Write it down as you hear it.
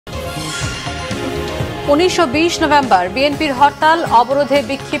19 ও 20 November বিএনপির হরতাল, অবরোধে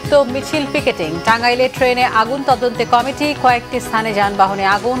বিক্ষিপ্ত মিছিল, পিকেটিং। টাঙ্গাইলে ট্রেনে আগুন তদন্তে কমিটি, কয়েকটি স্থানে যানবাহনে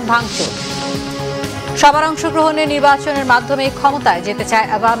আগুন, ভাঙচুর। সবার অংশগ্রহণে নির্বাচনের মাধ্যমে ক্ষমতায় যেতে চায়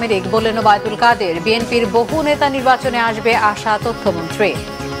আওয়ামী লীগ বললেন ওবায়দুল কাদের। বিএনপির বহু নেতা নির্বাচনে আসবে, আশা তথ্যমন্ত্রী।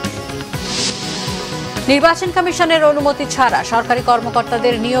 নির্বাচন কমিশনের অনুমতি ছাড়া সরকারি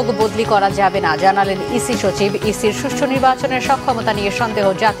কর্মকর্তাদের নিয়োগ বদলি করা যাবে না, জানালেন ইসি সচিব। ইসির সুষ্ঠু নির্বাচনের সক্ষমতা নিয়ে সন্দেহ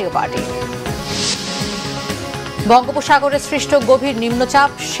জাতীয় পার্টি। বঙ্গোপসাগরে সৃষ্ট গভীর নিম্নচাপ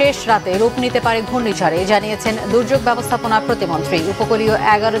শেষ রাতে রূপ নিতে পারে ঘূর্ণিঝড়ে, জানিয়েছেন দুর্যোগ ব্যবস্থাপনা প্রতিমন্ত্রী। উপকূলীয়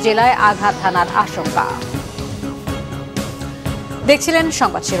 11 জেলায় আঘাত হানার আশঙ্কা। দেখছিলেন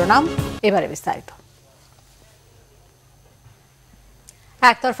সংবাদ শিরোনাম, এবারে বিস্তারিত।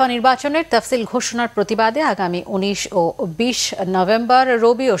 একতরফা নির্বাচনের তফসিল ঘোষণার প্রতিবাদে আগামী 19 ও 20 নভেম্বর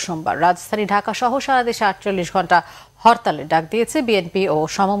রবি ও সোমবার রাজধানী ঢাকা সহ সারা দেশে 48 ঘণ্টা হরতালের ডাক দিয়েছে বিএনপি ও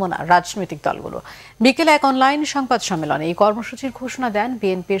সমমনা রাজনৈতিক দলগুলো। বিকেলে এক অনলাইন সংবাদ সম্মেলনে এই কর্মসূচির ঘোষণা দেন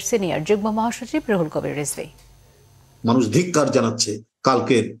বিএনপির সিনিয়র যুগ্ম মহাসচিব রুহুল কবির রিজভী। মানুষ ধিক্কার জানাচ্ছে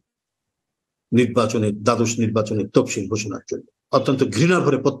কালকের নির্বাচনের, দ্বাদশ নির্বাচনের তফসিল ঘোষণার জন্য। অত্যন্ত ঘৃণার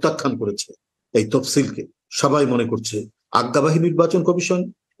ভরে প্রত্যাখ্যান করেছে এই তফসিলকে। সবাই মনে করছে আজ্ঞাবাহী নির্বাচন কমিশন,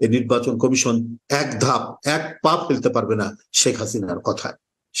 এই নির্বাচন কমিশন এক ধাপ, এক পা ফেলতে পারবে না শেখ হাসিনার কথায়।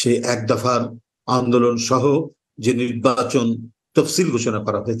 সে এক দফার আন্দোলন সহ যে নির্বাচন তফসিল ঘোষণা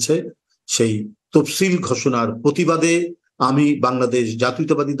করা হয়েছে, সেই তফসিল ঘোষণার প্রতিবাদে আমি বাংলাদেশ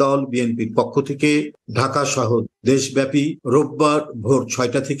জাতীয়তাবাদী দল বিএনপির পক্ষ থেকে ঢাকা সহ দেশব্যাপী রোববার ভোর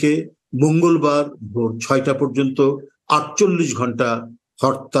 6টা থেকে মঙ্গলবার ভোর 6টা পর্যন্ত 48 ঘন্টা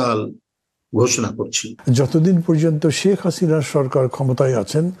হরতাল ঘোষণা করছি। যতদিন পর্যন্ত শেখ হাসিনার সরকার ক্ষমতায়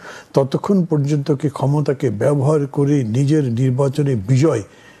আছেন ততক্ষণ পর্যন্ত কি ক্ষমতাকে ব্যবহার করে নিজের নির্বাচনে বিজয়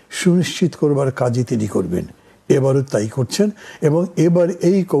সুনিশ্চিত করবার কাজই তিনি করবেন। এবারও তাই করছেন এবং এবার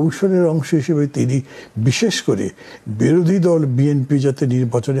এই কৌশলের অংশ হিসেবে তিনি বিশেষ করে বিরোধী দল বিএনপি যাতে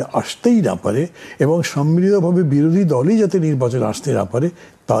নির্বাচনে আসতেই না পারে এবং সম্মিলিতভাবে বিরোধী দলই যাতে নির্বাচনে আসতে না পারে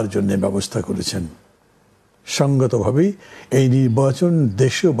তার জন্য ব্যবস্থা করেছেন। সঙ্গতভাবেই এই নির্বাচন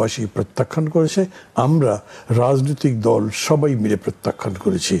দেশবাসী প্রত্যাখ্যান করেছে, আমরা রাজনৈতিক দল সবাই মিলে প্রত্যাখ্যান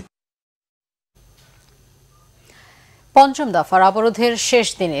করেছি। পঞ্চম দফার অবরোধের শেষ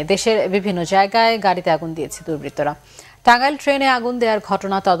দিনে দেশের বিভিন্ন জায়গায় গাড়িতে আগুন দিয়েছে দুর্বৃত্তরা। টাঙ্গাইল ট্রেনে আগুন দেওয়ার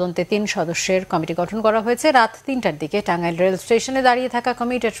ঘটনা তদন্তে 3 সদস্যের কমিটি গঠন করা হয়েছে। রাত 3টার দিকে টাঙ্গাইল রেল স্টেশনে দাঁড়িয়ে থাকা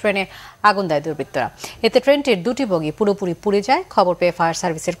কমিউটার ট্রেনে আগুন দেয় দুর্বৃত্তরা। এতে ট্রেনটির 2টি বগি পুরোপুরি পুড়ে যায়। খবর পেয়ে ফায়ার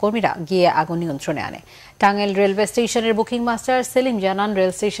সার্ভিসের কর্মীরা গিয়ে আগুন নিয়ন্ত্রণে আনে। টাঙ্গাইল রেলওয়ে স্টেশনের বুকিং মাস্টার সেলিম জানান,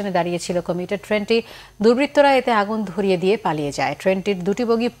 রেল স্টেশনে দাঁড়িয়েছিল কমিউটার ট্রেনটি। দুর্বৃত্তরা এতে আগুন ধরিয়ে দিয়ে পালিয়ে যায়। ট্রেনটির 2টি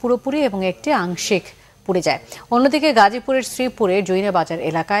বগি পুরোপুরি এবং একটি আংশিক পুড়ে যায়। অন্যদিকে গাজীপুরের শ্রীপুরে জৈনা বাজার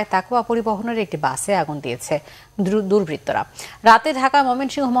এলাকায় তাকওয়া পরিবহনের একটি বাসে আগুন দিয়েছে দুর্বৃত্তরা। রাতে ঢাকা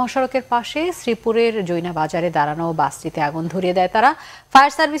ময়মনসিংহ মহাসড়কের পাশে শ্রীপুরের জৈনা বাজারে দাঁড়ানো বাসটিতে আগুন ধরিয়ে দেয় তারা।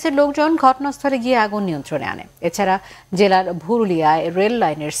 ফায়ার সার্ভিসের লোকজন ঘটনাস্থলে গিয়ে আগুন নিয়ন্ত্রণে আনে। এছাড়া জেলার ভুরুলিয়ায় রেল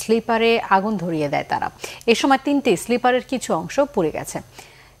লাইনের স্লিপারে আগুন ধরিয়ে দেয় তারা। এ সময় 3টি স্লিপারের কিছু অংশ পুড়ে গেছে।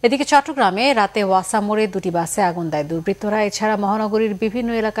 এদিকে চট্টগ্রামে রাতে ওয়াসা মোড়ে 2টি বাসে আগুন দেয় দুর্বৃত্তরা। এছাড়া মহানগরীর বিভিন্ন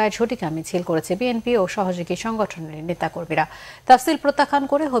এলাকায় ঝটিকা মিছিল করেছে বিএনপি ও সহযোগী সংগঠনের নেতাকর্মীরা। তফসিল প্রত্যাখ্যান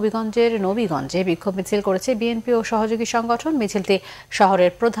করে হবিগঞ্জের নবীগঞ্জে বিক্ষোভ মিছিল করেছে বিএনপি ও সহযোগী সংগঠন। মিছিলটি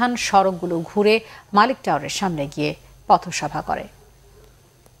শহরের প্রধান সড়কগুলো ঘুরে মালিক টাওয়ারের সামনে গিয়ে পথসভা করে।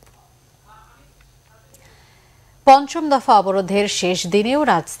 পঞ্চম দফা অবরোধের শেষ দিনেও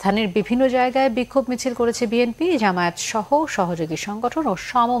রাজধানীর বিভিন্ন জায়গায় বিক্ষোভ মিছিল করেছে বিএনপি, জামায়াত সহ সহযোগী সংগঠন ও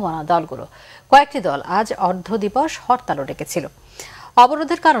সমমনা দলগুলো। কয়েকটি দল আজ অর্ধদিবস হরতালও ডেকেছিল।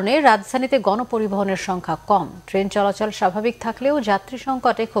 অবরোধের কারণে রাজধানীতে গণপরিবহনের সংখ্যা কম। ট্রেন চলাচল স্বাভাবিক থাকলেও যাত্রী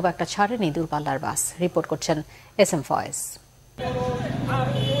সংকটে খুব একটা ছাড়েনি দূরপাল্লার বাস। রিপোর্ট করছেন এসএম ফয়েজ।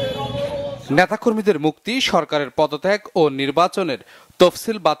 নেতাকর্মীদের মুক্তি, সরকারের পদত্যাগ ও নির্বাচনের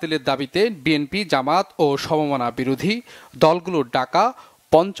তফসিল বাতিলের দাবিতে বিএনপি, জামাত ও সমমনা বিরোধী দলগুলোর ডাকা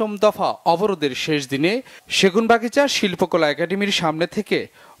পঞ্চম দফা অবরোধের শেষ দিনে সেগুনবাগিচা শিল্পকলা একাডেমির সামনে থেকে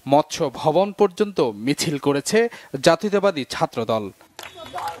মৎস্য ভবন পর্যন্ত মিছিল করেছে জাতীয়তাবাদী ছাত্রদল।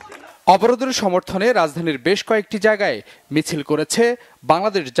 অবরোধের সমর্থনে রাজধানীর বেশ কয়েকটি জায়গায় মিছিল করেছে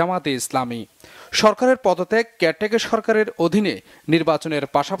বাংলাদেশ জামাতে ইসলামী। সরকারের পদত্যাগ, কেয়ারটেকার সরকারের অধীনে নির্বাচনের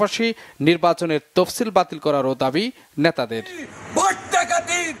পাশাপাশি নির্বাচনের তফসিল বাতিল করারও দাবি নেতাদের।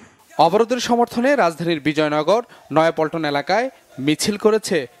 অবরোধের সমর্থনে রাজধানীর বিজয়নগর, নয়াপল্টন এলাকায় মিছিল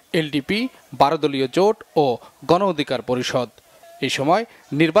করেছে এলডিপি, 12 দলীয় জোট ও গণ অধিকার পরিষদ। এই সময়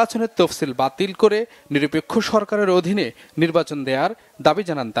নির্বাচনের তফসিল বাতিল করে নিরপেক্ষ সরকারের অধীনে নির্বাচন দেওয়ার দাবি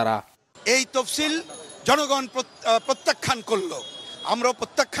জানান তারা। এই তফসিল জনগণ প্রত্যাখ্যান করলো, আমরাও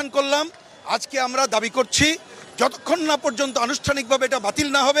প্রত্যাখ্যান করলাম। আজকে আমরা দাবি করছি যতক্ষণ না পর্যন্ত আনুষ্ঠানিকভাবে এটা বাতিল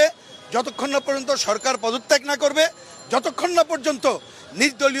না হবে যতক্ষণ না পর্যন্ত সরকার পদত্যাগ না করবে, যতক্ষণ না পর্যন্ত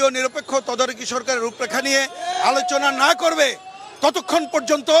নির্দলীয় নিরপেক্ষ তদারকি সরকারের রূপরেখা নিয়ে আলোচনা না করবে, ততক্ষণ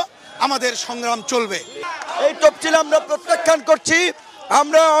পর্যন্ত আমাদের সংগ্রাম চলবে। এই তফসিল আমরা প্রত্যাখ্যান করছি।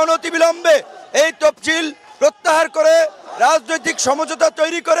 আমরা অনতিবিলম্বে এই তফসিল প্রত্যাহার করে রাজনৈতিক সমঝোতা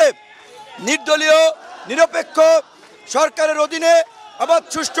তৈরি করে নির্দলীয় নিরপেক্ষ সরকারের অধীনে আবার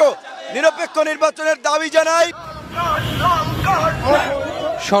সুষ্ঠু নিরপেক্ষ নির্বাচনের দাবি জানাই।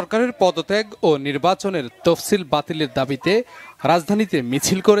 সরকারের পদত্যাগ ও নির্বাচনের তফসিল বাতিলের দাবিতে রাজধানীতে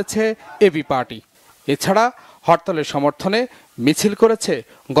মিছিল করেছে এবি পার্টি। এছাড়া হরতালের সমর্থনে মিছিল করেছে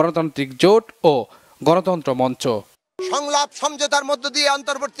গণতান্ত্রিক জোট ও গণতন্ত্র মঞ্চ। সংলাপ সমঝোতার মধ্য দিয়ে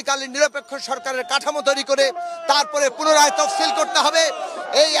অন্তর্বর্তীকালীন নিরপেক্ষ সরকারের কাঠামো তৈরি করে তারপরে পুনরায় তফসিল করতে হবে।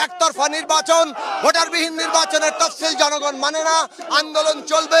 এই একতরফা নির্বাচন, ভোটারবিহীন নির্বাচনের তফসিল জনগণ মানে না। আন্দোলন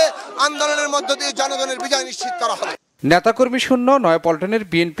চলবে, আন্দোলনের মধ্য দিয়ে জনগণের বিজয় নিশ্চিত করা হবে। নেতাকর্মী শূন্য নয়াপল্টনের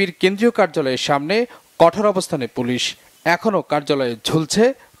বিএনপির কেন্দ্রীয় কার্যালয়ের সামনে কঠোর অবস্থানে পুলিশ, এখনও কার্যালয়ে ঝুলছে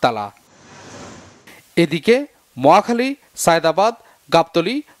তালা। এদিকে মহাখালী, সায়দাবাদ,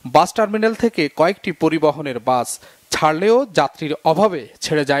 গাবতলী বাস টার্মিনাল থেকে কয়েকটি পরিবহনের বাস ছাড়লেও যাত্রীর অভাবে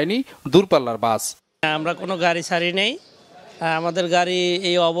ছেড়ে যায়নি দূরপাল্লার বাস। আমরা কোনো গাড়ি ছাড়ি নেই। আমাদের গাড়ি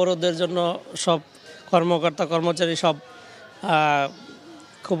এই অবরোধের জন্য সব কর্মকর্তা কর্মচারী সব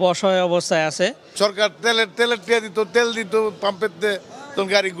খুব অসহায় অবস্থায় আছে। সরকার তেলের টিয়া দিত, তেল দিত পাম্পেতে, তখন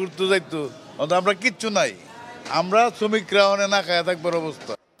গাড়ি ঘুরতে যাইতো। আমরা কিচ্ছু নাই, আমরা শ্রমিকরা অনেক না খায় থাকবার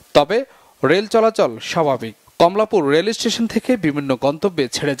অবস্থা। তবে রেল চলাচল স্বাভাবিক। কমলাপুর রেল স্টেশন থেকে বিভিন্ন গন্তব্যে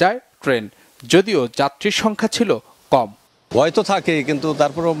ছেড়ে যায় ট্রেন, যদিও যাত্রীর সংখ্যা ছিল কম। ভয় তো থাকেই, কিন্তু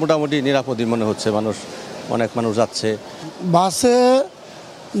তারপরও মোটামুটি নিরাপদই মনে হচ্ছে। অনেক মানুষ যাচ্ছে। বাসে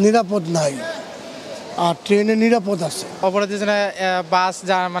নিরাপদ নাই, আর ট্রেনে নিরাপদ আছে। অপরাধের জন্য বাস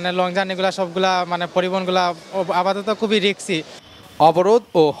যা মানে লং জার্নিগুলো সবগুলা মানে পরিবহনগুলা আপাতত খুবই রিস্কি। অবরোধ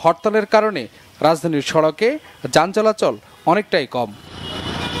ও হরতালের কারণে রাজধানীর সড়কে যান চলাচল অনেকটাই কম।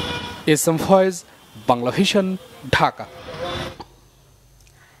 এসএম ফয়েজ, বাংলাভিশন, ঢাকা।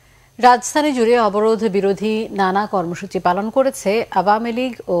 রাজধানী জুড়ে অবরোধ বিরোধী নানা কর্মসূচি পালন করেছে আওয়ামী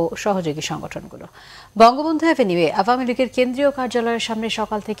লীগ ও সহযোগী সংগঠনগুলো। বঙ্গবন্ধু অ্যাভিনিউয়ে আওয়ামী লীগের কেন্দ্রীয় কার্যালয়ের সামনে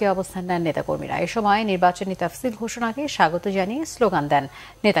সকাল থেকে অবস্থান নেন নেতাকর্মীরা। এ সময় নির্বাচনী তফসিল ঘোষণাকে স্বাগত জানিয়ে স্লোগান দেন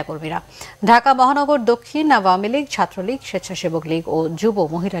নেতাকর্মীরা। ঢাকা মহানগর দক্ষিণ আওয়ামী লীগ, ছাত্রলীগ, স্বেচ্ছাসেবক লীগ ও যুব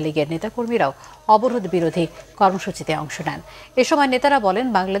মহিলা লীগের নেতাকর্মীরাও অবরোধ বিরোধী কর্মসূচিতে অংশ নেন। এ সময় নেতারা বলেন,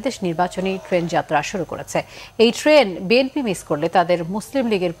 বাংলাদেশ নির্বাচনী ট্রেন যাত্রা শুরু করেছে। এই ট্রেন বিএনপি মিস করলে তাদের মুসলিম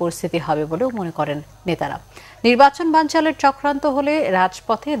লীগের পরিস্থিতি হবে বলেও মনে করেন নেতারা। নির্বাচন বানচালের চক্রান্ত হলে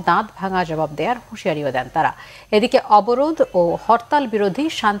রাজপথে দাঁত ভাঙা জবাব দেওয়ার হুঁশিয়ারিও দেন তারা। এদিকে অবরোধ ও হরতাল বিরোধী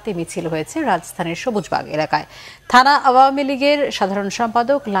শান্তি মিছিল হয়েছে রাজধানীর সবুজবাগ এলাকায়। থানা আওয়ামী লীগের সাধারণ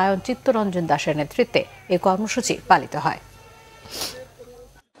সম্পাদক লায়ন চিত্তরঞ্জন দাসের নেতৃত্বে এই কর্মসূচি পালিত হয়।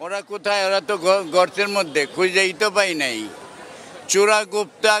 ওরা কোথায়? ওরা তো গর্তের মধ্যে, খুঁজেই তো পাই নাই। চোরা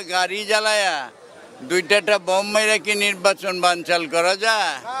গুপ্তা গাড়ি জ্বালায়া দুইটা বোম মেরে কি নির্বাচন বানচাল করা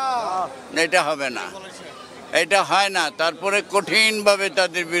যায়? এটা হবে না, এটা হয় না। তারপরে কঠিনভাবে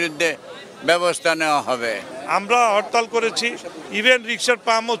তাদের বিরুদ্ধে ব্যবস্থা নেওয়া হবে। আমরা হরতাল করেছি, ইভেন রিক্সার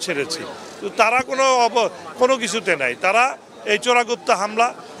পাম্পও ছেড়েছি, তো তারা কোনো কিছুতে নাই। তারা এই চোরাগুপ্তা হামলা,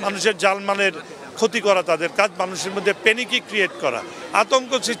 মানুষের জানমালের ক্ষতি করা তাদের কাজ, মানুষের মধ্যে প্যানিকি ক্রিয়েট করা,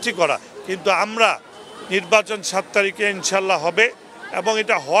 আতঙ্ক সৃষ্টি করা। কিন্তু আমরা নির্বাচন 7 তারিখে ইনশাল্লাহ হবে, এবং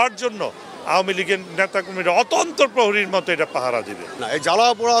এটা হওয়ার জন্য আওয়ামী লীগের নেতাকর্মীরা অতন্ত্র প্রহরীর মতো এটা পাহারা দিবে না। এই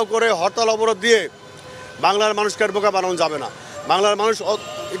জ্বালাও পোড়াও করে হরতাল অবরোধ দিয়ে বাংলার মানুষকে বোকা বানানো যাবে না। বাংলার মানুষ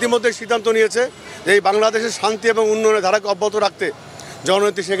ইতিমধ্যে সিদ্ধান্ত নিয়েছে যে এই বাংলাদেশের শান্তি এবং উন্নয়নের ধারাকে অব্যাহত রাখতে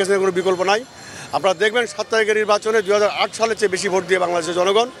জননেত্রী শেখ হাসিনার কোনো বিকল্প নাই। আপনারা দেখবেন 7 তারিখের নির্বাচনে 2008 সালের চেয়ে বেশি ভোট দিয়ে বাংলাদেশের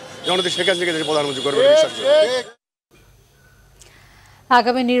জনগণ জননেত্রী শেখ হাসিনাকে দেশের প্রধানমন্ত্রী করবে।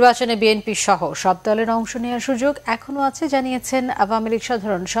 আগামী নির্বাচনে বিএনপি সহ সব দলের অংশ নেওয়ার সুযোগ এখনও আছে জানিয়েছেন আওয়ামী লীগ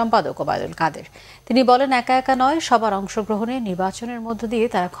সাধারণ সম্পাদক ওবায়দুল কাদের। তিনি বলেন, একা একা নয়, সবার অংশগ্রহণে নির্বাচনের মধ্য দিয়ে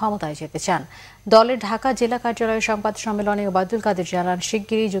তারা ক্ষমতায় যেতে চান। দলের ঢাকা জেলা কার্যালয়ের সংবাদ সম্মেলনে ওবায়দুল কাদের জানান,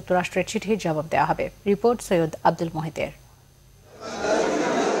 শিগগিরই যুক্তরাষ্ট্রের চিঠির জবাব দেওয়া হবে। রিপোর্ট সৈয়দ আব্দুল মোহিতের।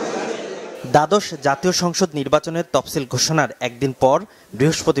 দ্বাদশ জাতীয় সংসদ নির্বাচনের তফসিল ঘোষণার একদিন পর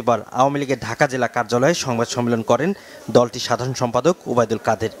বৃহস্পতিবার আওয়ামী লীগের ঢাকা জেলা কার্যালয়ে সংবাদ সম্মেলন করেন দলটির সাধারণ সম্পাদক ওবায়দুল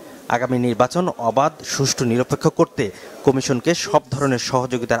কাদের। আগামী নির্বাচন অবাধ, সুষ্ঠু, নিরপেক্ষ করতে কমিশনকে সব ধরনের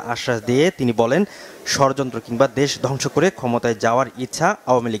সহযোগিতার আশ্বাস দিয়ে তিনি বলেন, ষড়যন্ত্র কিংবা দেশ ধ্বংস করে ক্ষমতায় যাওয়ার ইচ্ছা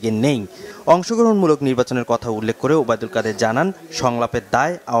আওয়ামী লীগের নেই। অংশগ্রহণমূলক নির্বাচনের কথা উল্লেখ করে ওবায়দুল কাদের জানান, সংলাপের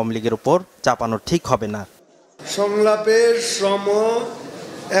দায় আওয়ামী লীগের উপর চাপানো ঠিক হবে না। সংলাপের শ্রম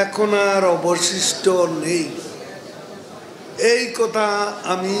এখন আর অবশিষ্ট নেই, এই কথা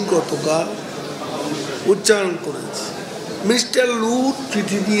আমি গতকাল উচ্চারণ করেছি। মিস্টার লুট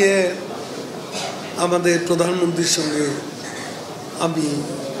চিঠি নিয়ে আমাদের প্রধানমন্ত্রীর সঙ্গে আমি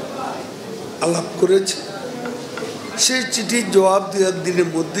আলাপ করেছি। সেই চিঠির জবাব দেওয়ার দিনের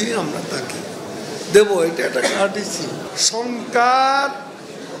মধ্যেই আমরা তাকে দেব। এটা একটা কার্ডিসি। সংকার,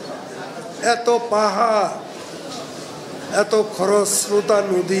 এত পাহাড়, এত খরস্রোতা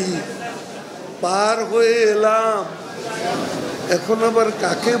নদী পার হয়ে এলাম, এখন আবার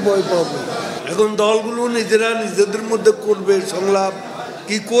কাকে ভয় পাবো? এখন দলগুলো নিজেরা নিজেদের মধ্যে করবে সংলাপ,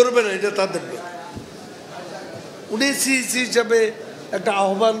 কি করবে না এটা তাদের ব্যাপার। উনি সিইসি হিসাবে একটা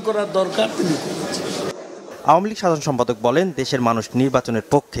আহ্বান করার দরকার তিনি করেছেন। আওয়ামী লীগ সাধারণ সম্পাদক বলেন, দেশের মানুষ নির্বাচনের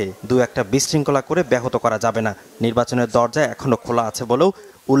পক্ষে, দু একটা বিশৃঙ্খলা করে ব্যাহত করা যাবে না। নির্বাচনের দরজা এখনো খোলা আছে বলেও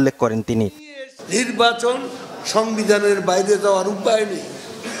উল্লেখ করেন তিনি। নির্বাচন সংবিধানের বাইরে যাওয়ার উপায় নেই।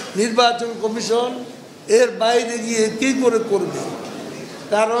 নির্বাচন কমিশন এর বাইরে গিয়ে কি করে করবে?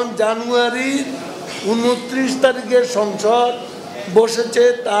 কারণ জানুয়ারির 29 তারিখের সংসদ বসেছে,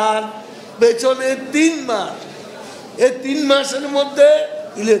 তার পেছনে 3 মাস। এই 3 মাসের মধ্যে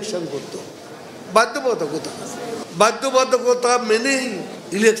ইলেকশন করতে হবে। বাধ্যবাধকতা মেনেই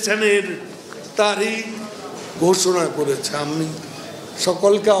ইলেকশনের তারিখ ঘোষণা করেছে। আমি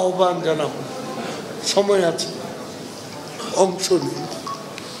সকলকে আহ্বান জানাব, সময় আছে, অংশ নিন।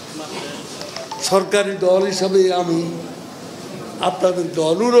 সরকারি দল হিসাবে আমি আপনাদেরকে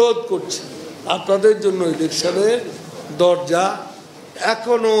অনুরোধ করছি, আপনাদের জন্য ইলেকশনের দরজা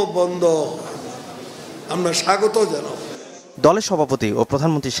এখনো বন্ধ, আমরা স্বাগত জানাব। দলের সভাপতি ও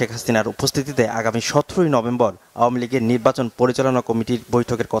প্রধানমন্ত্রী শেখ হাসিনার উপস্থিতিতে আগামী 17 নভেম্বর আওয়ামী লীগের নির্বাচন পরিচালনা কমিটির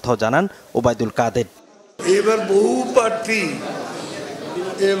বৈঠকের কথাও জানান ওবায়দুল কাদের। এবার বহু প্রার্থী,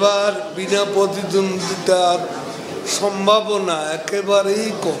 এবার বিনা প্রতিদ্বন্দ্বিতার সম্ভাবনা একেবারেই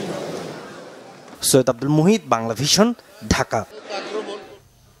কম। সৈয়দ আব্দুল মুহিত, বাংলাভিশন, ঢাকা।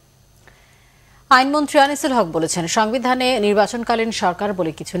 আইনমন্ত্রী আনিসুল হক বলেছেন, সংবিধানে নির্বাচনকালীন সরকার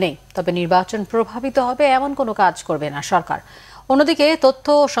বলে কিছু নেই, তবে নির্বাচন প্রভাবিত হবে এমন কোনো কাজ করবে না সরকার। অন্যদিকে তথ্য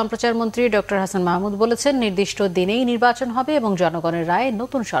ও সম্প্রচার মন্ত্রী ডক্টর হাসান মাহমুদ বলেছেন, নির্দিষ্ট দিনেই নির্বাচন হবে এবং জনগণের রায়ে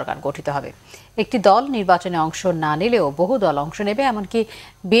নতুন সরকার গঠিত হবে। একটি দল নির্বাচনে অংশ না নিলেও বহু দল অংশ নেবে, এমনকি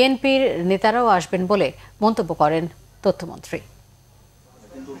বিএনপির নেতারাও আসবেন বলে মন্তব্য করেন তথ্যমন্ত্রী।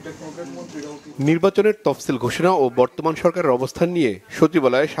 নির্বাচনের তফসিল ঘোষণা ও বর্তমান সরকারের অবস্থান নিয়ে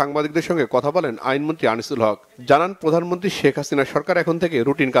সচিবালয়ে সাংবাদিকদের সঙ্গে কথা বলেন আইনমন্ত্রী আনিসুল হক। জানান, প্রধানমন্ত্রী শেখ হাসিনা সরকার এখন থেকে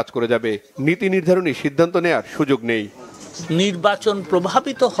রুটিন কাজ করে যাবে, নীতি নির্ধারণী সিদ্ধান্ত নেয়ার সুযোগ নেই। নির্বাচন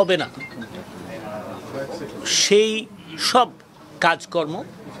প্রভাবিত হবে না, সেই সব কাজকর্ম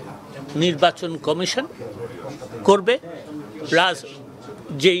নির্বাচন কমিশন করবে।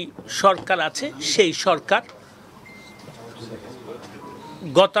 যেই সরকার আছে সেই সরকার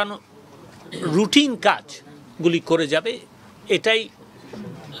রুটিন কাজগুলি করে যাবে। এটাই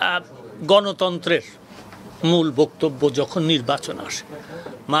গণতন্ত্রের মূল বক্তব্য যখন নির্বাচন আসে।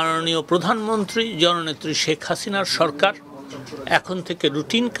 মাননীয় প্রধানমন্ত্রী জননেত্রী শেখ হাসিনার সরকার এখন থেকে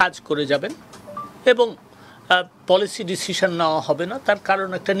রুটিন কাজ করে যাবেন এবং পলিসি ডিসিশন নেওয়া হবে না। তার কারণ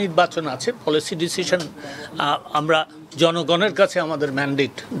একটা নির্বাচন আছে, পলিসি ডিসিশন আমরা জনগণের কাছে আমাদের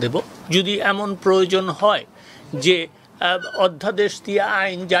ম্যান্ডেট দেব। যদি এমন প্রয়োজন হয় যে অধ্যাদেশ দিয়ে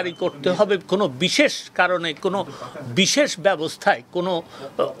আইন জারি করতে হবে কোনো বিশেষ কারণে, কোনো বিশেষ ব্যবস্থায়, কোনো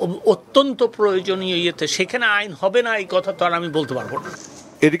অত্যন্ত প্রয়োজনীয় ইয়েতে, সেখানে আইন হবে না, এই কথা তো আর আমি বলতে পারবো না।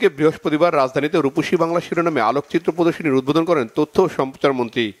 এদিকে বৃহস্পতিবার রাজধানীতে রূপসী বাংলা শিরোনামে আলোকচিত্র প্রদর্শনীর উদ্বোধন করেন তথ্য ও সম্প্রচার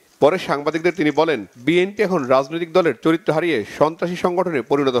মন্ত্রী। পরে সাংবাদিকদের তিনি বলেন, বিএনপি এখন রাজনৈতিক দলের চরিত্র হারিয়ে সন্ত্রাসী সংগঠনে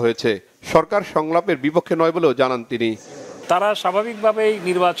পরিণত হয়েছে, সরকার সংলাপের বিপক্ষে নয় বলেও জানান তিনি। তারা স্বাভাবিকভাবেই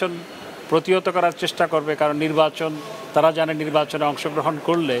নির্বাচন প্রতিহত করার চেষ্টা করবে, কারণ নির্বাচন, তারা জানে নির্বাচনে অংশগ্রহণ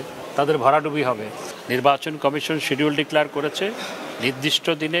করলে তাদের ভরাডুবি হবে। নির্বাচন কমিশন শিডিউল ডিক্লেয়ার করেছে, নির্দিষ্ট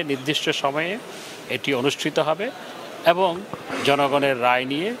দিনে নির্দিষ্ট সময়ে এটি অনুষ্ঠিত হবে এবং জনগণের রায়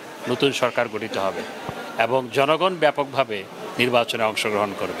নিয়ে নতুন সরকার গঠিত হবে এবং জনগণ ব্যাপকভাবে নির্বাচনে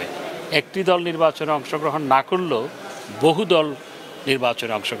অংশগ্রহণ করবে। একটি দল নির্বাচনে অংশগ্রহণ না করলেও বহু দল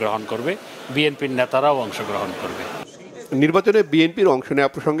নির্বাচনে অংশগ্রহণ করবে, বিএনপির নেতারাও অংশগ্রহণ করবে। নির্বাচনে বিএনপির অংশ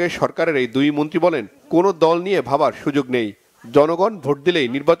নেওয়া প্রসঙ্গে সরকারের এই দুই মন্ত্রী বলেন, কোনো দল নিয়ে ভাবার সুযোগ নেই, জনগণ ভোট দিলেই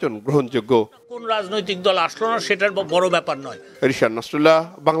নির্বাচন গ্রহণযোগ্য। কোন রাজনৈতিক দল আসলো না সেটার বড় ব্যাপার নয়। রিশাদ নাসরুল্লাহ,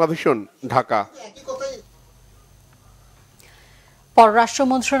 বাংলাভিশন, ঢাকা। পররাষ্ট্র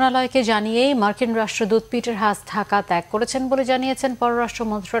মন্ত্রণালয়কে জানিয়েই মার্কিন রাষ্ট্রদূত পিটার হাস ঢাকা ত্যাগ করেছেন বলে জানিয়েছেন পররাষ্ট্র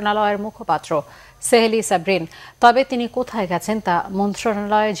মন্ত্রণালয়ের মুখপাত্র সেহেলি সাবরিন। তবে তিনি কোথায় গেছেন তা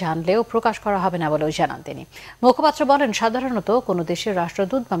মন্ত্রণালয় জানলেও প্রকাশ করা হবে না বলেও জানান তিনি। মুখপাত্র বলেন, সাধারণত কোনো দেশের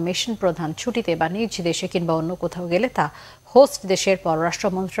রাষ্ট্রদূত বা মিশন প্রধান ছুটিতে বা নিজ দেশে কিংবা অন্য কোথাও গেলে তা হোস্ট দেশের পররাষ্ট্র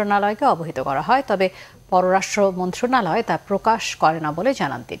মন্ত্রণালয়কে অবহিত করা হয়, তবে পররাষ্ট্র মন্ত্রণালয় তা প্রকাশ করে না বলে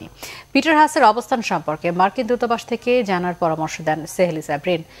জানান তিনি। পিটার হাসের অবস্থান সম্পর্কে মার্কিন দূতাবাস থেকে জানার পরামর্শ দেন সেহেলি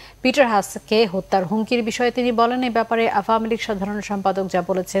সাবরিন। পিটার হাসকে হত্যার হুমকির বিষয়ে তিনি বলেন, এ ব্যাপারে আওয়ামী লীগ সাধারণ সম্পাদক যা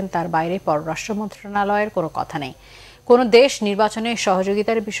বলেছেন তার বাইরে পররাষ্ট্র মন্ত্রণালয়ের কোনো কথা নেই। কোনো দেশ নির্বাচনে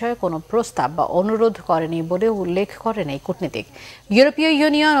সহযোগিতার বিষয়ে কোনো প্রস্তাব বা অনুরোধ করেনি বলেও উল্লেখ করেন এই কূটনীতিক। ইউরোপীয়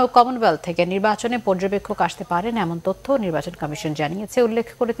ইউনিয়ন ও কমনওয়েলথ থেকে নির্বাচনে পর্যবেক্ষক আসতে পারেন এমন তথ্য নির্বাচন কমিশন জানিয়েছে। উল্লেখ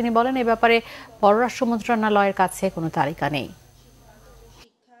করে তিনি বলেন, এ ব্যাপারে পররাষ্ট্র মন্ত্রণালয়ের কাছে কোনো তালিকা নেই।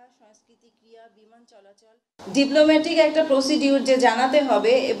 ডিপ্লোম্যাটিক একটা প্রসিডিউর যে জানাতে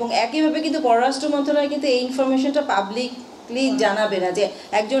হবে, এবং একইভাবে কিন্তু পররাষ্ট্র মন্ত্রণালয় কিন্তু এই ইনফরমেশনটা পাবলিকলি জানাবে না যে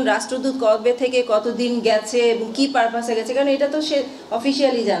একজন রাষ্ট্রদূত কবে থেকে কতদিন গেছে এবং কি পারপাসে গেছে, কারণ এটা তো সে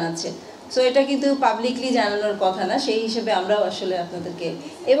অফিসিয়ালি জানাচ্ছে। সো এটা কিন্তু পাবলিকলি জানানোর কথা না, সেই হিসেবে আমরাও আসলে আপনাদেরকে,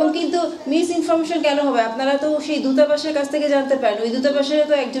 এবং কিন্তু মিস ইনফরমেশন কেন হবে, আপনারা তো সেই দূতাবাসের কাছ থেকে জানতে পারেন, ওই দূতাবাসের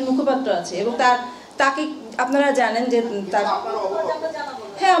তো একজন মুখপাত্র আছে এবং তাকে আপনারা জানেন যে তার,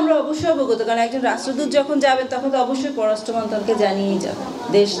 হ্যাঁ আমরা অবশ্যই অবগত, কারণ একজন রাষ্ট্রদূত যখন যাবেন তখন তো অবশ্যই পররাষ্ট্র মন্ত্রণালয়কে জানিয়েই যাবেন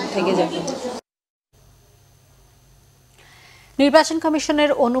দেশ থেকে যখন। নির্বাচন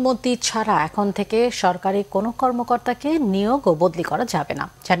কমিশনের অনুমতি ছাড়া এখন থেকে সরকারি কোনো কর্মকর্তাকে নিয়োগ ও বদলি করা যাবে না,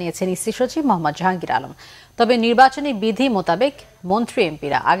 জানিয়েছেন ইসি সচিব মোহাম্মদ জাহাঙ্গীর আলম। তবে নির্বাচনী বিধি মোতাবেক মন্ত্রী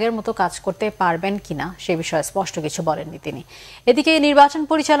এমপিরা আগের মতো কাজ করতে পারবেন কিনা সে বিষয়ে স্পষ্ট কিছু বলেননি তিনি। এদিকে নির্বাচন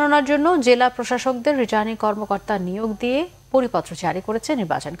পরিচালনার জন্য জেলা প্রশাসকদের রিটার্নিং কর্মকর্তা নিয়োগ দিয়ে পরিপত্র জারি করেছে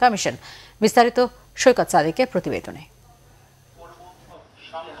নির্বাচন কমিশন। বিস্তারিত সৈকত সাদিকের প্রতিবেদনে।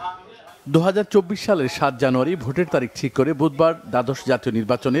 2024 সালের 7 জানুয়ারি ভোটের তারিখ ঠিক করে বুধবার দ্বাদশ জাতীয়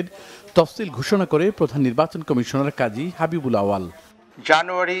নির্বাচনের তফসিল ঘোষণা করে প্রধান নির্বাচন কমিশনার কাজী হাবিবুল আওয়াল।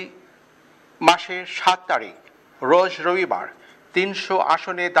 জানুয়ারি মাসের 7 তারিখ রোজ রবিবার 300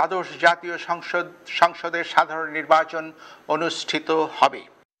 আসনে দ্বাদশ জাতীয় সংসদের সাধারণ নির্বাচন অনুষ্ঠিত হবে।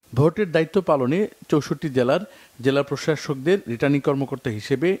 ভোটের দায়িত্ব পালনে 64 জেলার জেলা প্রশাসকদের রিটার্নিং কর্মকর্তা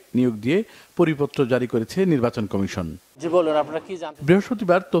হিসেবে নিয়োগ দিয়ে পরিপত্র জারি করেছে নির্বাচন কমিশন।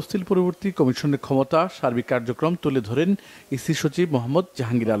 বৃহস্পতিবার তফসিল পরবর্তী কমিশনের ক্ষমতা সার্বিক কার্যক্রম তুলে ধরেন ইসি সচিব মোহাম্মদ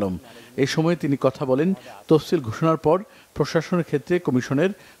জাহাঙ্গীর আলম। এই সময় তিনি কথা বলেন তফসিল ঘোষণার পর প্রশাসনের ক্ষেত্রে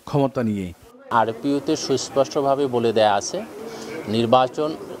কমিশনের ক্ষমতা নিয়ে। আরপিওতে সুস্পষ্টভাবে বলে দেয়া আছে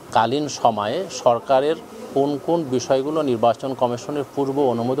নির্বাচনকালীন সময়ে সরকারের কোন কোন বিষয়গুলো নির্বাচন কমিশনের পূর্ব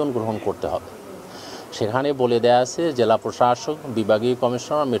অনুমোদন গ্রহণ করতে হবে। সেখানে বলে দেয়া আছে জেলা প্রশাসক, বিভাগীয়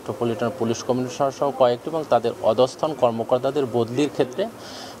কমিশনার, মেট্রোপলিটন পুলিশ কমিশনার সহ কয়েকটি এবং তাদের অধস্তন কর্মকর্তাদের বদলির ক্ষেত্রে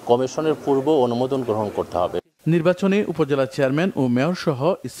কমিশনের পূর্ব অনুমোদন গ্রহণ করতে হবে। নির্বাচনে উপজেলা চেয়ারম্যান ও মেয়র সহ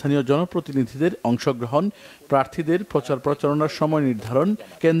স্থানীয় জনপ্রতিনিধিদের অংশগ্রহণ, প্রার্থীদের প্রচার প্রচারণার সময় নির্ধারণ,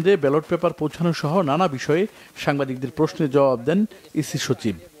 কেন্দ্রে ব্যালট পেপার পৌঁছানো সহ নানা বিষয়ে সাংবাদিকদের প্রশ্নের জবাব দেন ইসি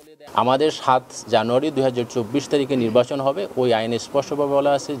সচিব। আমাদের 7 জানুয়ারি 2024 তারিখে নির্বাচন হবে। ওই আইনে স্পষ্টভাবে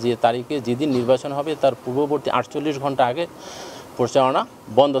বলা আছে যে তারিখে যেদিন নির্বাচন হবে তার পূর্ববর্তী 48 ঘন্টা আগে প্রচারণা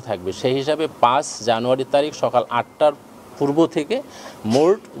বন্ধ থাকবে। সেই হিসাবে 5 জানুয়ারি তারিখ সকাল 8টার পূর্ব থেকে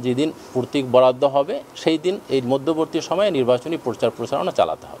মোট যেদিন প্রতীক বরাদ্দ হবে সেই দিন এই মধ্যবর্তী সময়ে নির্বাচনী প্রচারণা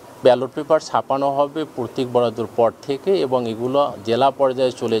চালাতে হবে। ব্যালট পেপার ছাপানো হবে প্রতীক বরাদ্দর পর থেকে এবং এগুলো জেলা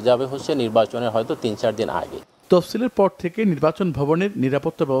পর্যায়ে চলে যাবে হচ্ছে নির্বাচনের হয়তো 3-4 দিন আগে। তফসিলের পর থেকে নির্বাচন ভবনের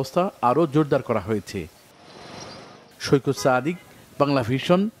নিরাপত্তা ব্যবস্থা আরও জোরদার করা হয়েছে। সৈকত সাদিক,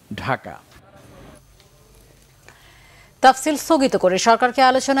 বাংলাভিশন, ঢাকা। তফসিল স্থগিত করে সরকারকে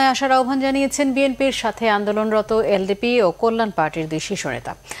আলোচনায় আসার আহ্বান জানিয়েছেন বিএনপির সাথে আন্দোলনরত এলডিপি ও কল্যাণ পার্টির 2 শীর্ষ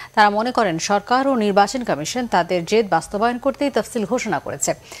নেতা। তারা মনে করেন সরকার ও নির্বাচন কমিশন তাদের জেদ বাস্তবায়ন করতেই তফসিল ঘোষণা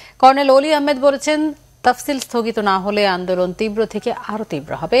করেছে। কর্নেল অলি আহমেদ বলেছেন, তফসিল স্থগিত না হলে আন্দোলন তীব্র থেকে আরও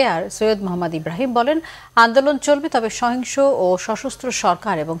তীব্র হবে। আর সৈয়দ মোহাম্মদ ইব্রাহিম বলেন, আন্দোলন চলবে, তবে সহিংস ও সশস্ত্র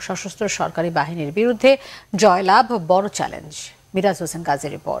সরকার এবং সশস্ত্র সরকারি বাহিনীর বিরুদ্ধে জয়লাভ বড় চ্যালেঞ্জ। মিরাজ হোসেন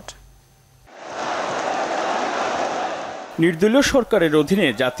কাজীর রিপোর্ট। নির্দলীয় সরকারের অধীনে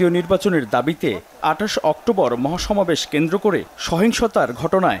জাতীয় নির্বাচনের দাবিতে 28 অক্টোবর মহাসমাবেশ কেন্দ্র করে সহিংসতার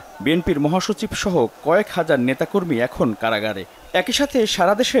ঘটনায় বিএনপির মহাসচিব সহ কয়েক হাজার নেতাকর্মী এখন কারাগারে। একই সাথে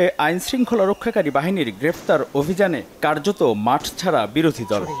সারা দেশে আইন শৃঙ্খলা রক্ষাকারী বাহিনীর গ্রেফতার অভিযানে কার্যত মাঠ ছাড়া বিরোধী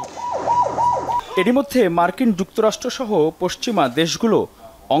দল। এরই মধ্যে মার্কিন যুক্তরাষ্ট্র সহ পশ্চিমা দেশগুলো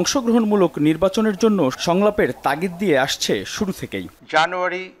অংশগ্রহণমূলক নির্বাচনের জন্য সংলাপের তাগিদ দিয়ে আসছে শুরু থেকেই।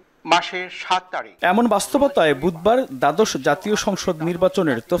 জানুয়ারি মাসের 7 তারিখ এমন বাস্তবতায় বুধবার দ্বাদশ জাতীয় সংসদ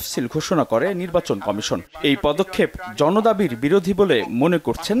নির্বাচনের তফসিল ঘোষণা করে নির্বাচন কমিশন। এই পদক্ষেপ জনদাবির বিরোধী বলে মনে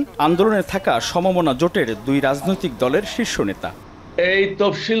করছেন আন্দোলনে থাকা সমমনা জোটের 2 রাজনৈতিক দলের শীর্ষ নেতা। এই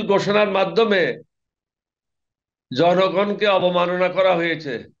তফসিল ঘোষণার মাধ্যমে জনগণকে অবমাননা করা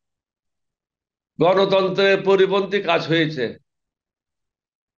হয়েছে, গণতন্ত্রের পরিপন্থী কাজ হয়েছে।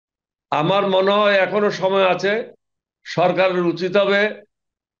 আমার মনে হয় এখনো সময় আছে সরকারের উচিত হবে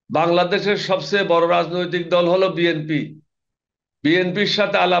বাংলাদেশের সবচেয়ে বড় রাজনৈতিক দল হলো বিএনপি। বিএনপির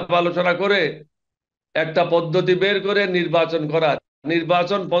সাথে আলাপ আলোচনা করে একটা পদ্ধতি বের করে নির্বাচন করা।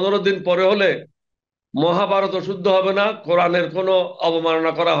 নির্বাচন 15 দিন পরে হলে মহাভারত শুদ্ধ হবে না, কোরআনের কোনো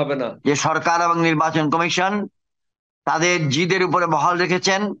অবমাননা করা হবে না। যে সরকার এবং নির্বাচন কমিশন তাদের জিদের উপরে বহাল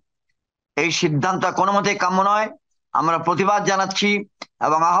রেখেছেন, এই সিদ্ধান্ত কোনো মতেই কাম্য নয়। আমরা প্রতিবাদ জানাচ্ছি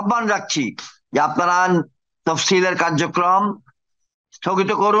এবং আহ্বান রাখছি যে আপনারা তফসিলের কার্যক্রম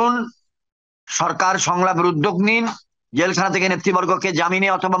স্থগিত করুন, সরকার সংলাপের উদ্যোগ নিন, জেলখানা থেকে নেতৃবর্গকে জামিনে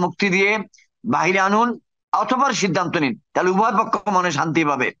অথবা মুক্তি দিয়ে বাহিরে আনুন, অথবা সিদ্ধান্ত নিন। তাহলে উভয় পক্ষ মনে শান্তি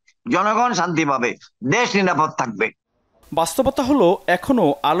পাবে, জনগণ শান্তি পাবে, দেশ নিরাপদ থাকবে। বাস্তবতা হলো এখনো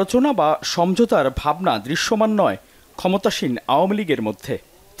আলোচনা বা সমঝোতার ভাবনা দৃশ্যমান নয় ক্ষমতাসীন আওয়ামী লীগের মধ্যে।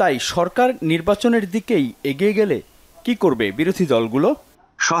 তাই সরকার নির্বাচনের দিকেই এগিয়ে গেলে কি করবে বিরোধী দলগুলো?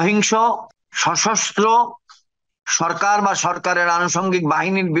 সহিংস সশস্ত্র সরকার বা সরকারের আনুষঙ্গিক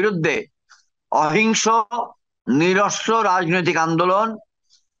বাহিনীর বিরুদ্ধে অহিংস নিরস্ত্র রাজনৈতিক আন্দোলন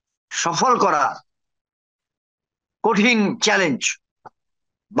সফল করা কঠিন চ্যালেঞ্জ।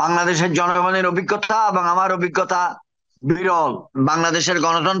 বাংলাদেশের জনগণের অভিজ্ঞতা এবং আমার অভিজ্ঞতা বিরল। বাংলাদেশের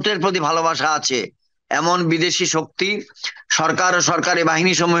গণতন্ত্রের প্রতি ভালোবাসা আছে এমন বিদেশি শক্তি সরকার ও সরকারি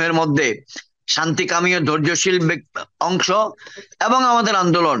বাহিনী সমূহের মধ্যে শান্তিকামী ও ধৈর্যশীল অংশ এবং আমাদের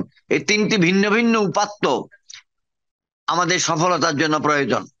আন্দোলন, এই তিনটি ভিন্ন ভিন্ন উপাত্ত আমাদের সফলতার জন্য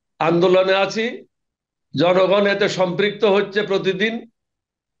প্রয়োজন। আন্দোলনে আছি, জনগণ এতে সম্পৃক্ত হচ্ছে প্রতিদিন।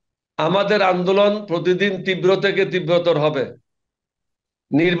 আমাদের আন্দোলন প্রতিদিন তীব্র থেকে তীব্রতর হবে।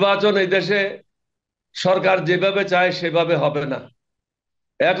 নির্বাচন এই দেশে সরকার যেভাবে চায় সেভাবে হবে না।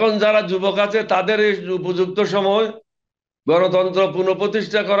 এখন যারা যুবক আছে তাদের এই উপযুক্ত সময় গণতন্ত্র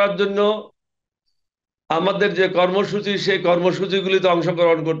পুনঃপ্রতিষ্ঠা করার জন্য আমাদের যে কর্মসূচি, সেই কর্মসূচিগুলিতে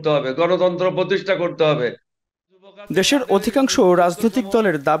অংশগ্রহণ করতে হবে, গণতন্ত্র প্রতিষ্ঠা করতে হবে। দেশের অধিকাংশ রাজনৈতিক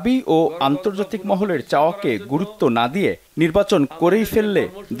দলের দাবি ও আন্তর্জাতিক মহলের চাওয়াকে গুরুত্ব না দিয়ে নির্বাচন করেই ফেললে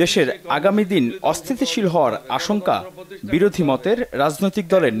দেশের আগামী দিন অস্থিতিশীল হওয়ার আশঙ্কা বিরোধী মতের রাজনৈতিক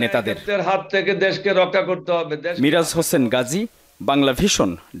দলের নেতাদের। হাত থেকে দেশকে রক্ষা করতে হবে। মিরাজ হোসেন গাজী, বাংলাভিশন,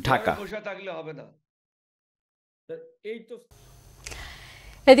 ঢাকা।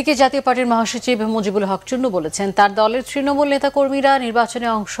 এদিকে জাতীয় পার্টির মহাসচিব মুজিবুল হক চুন্নু বলেছেন তার দলের তৃণমূল নেতাকর্মীরা নির্বাচনে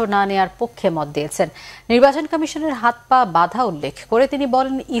অংশ না নেওয়ার পক্ষে মত দিয়েছেন। নির্বাচন কমিশনের হাত পা বাধা উল্লেখ করে তিনি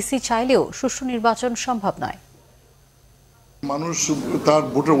বলেন ইসি চাইলেও সুষ্ঠু নির্বাচন সম্ভব নয়। মানুষ তার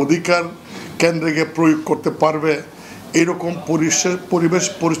ভোটের অধিকার কেন্দ্রে গিয়ে প্রয়োগ করতে পারবে এরকম পরিবেশ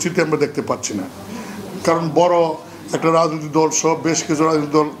পরিস্থিতি আমরা দেখতে পাচ্ছি না। কারণ বড় একটা রাজনৈতিক দল সহ বেশ কিছু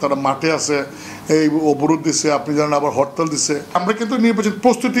রাজনৈতিক দল তারা মাঠে আছে, এই অবরোধ দিচ্ছে, আপনি জানেন আবার হরতাল দিচ্ছে। আমরা কিন্তু নির্বাচন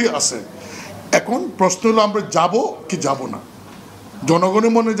প্রস্তুতি আছে। এখন প্রশ্ন হলো আমরা যাব কি যাব না।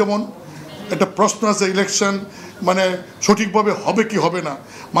 জনগণের মনে যেমন একটা প্রশ্ন আছে, ইলেকশন মানে সঠিকভাবে হবে কি হবে না,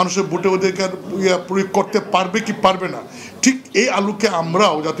 মানুষের ভোটের অধিকার প্রয়োগ করতে পারবে কি পারবে না, ঠিক এই আলোকে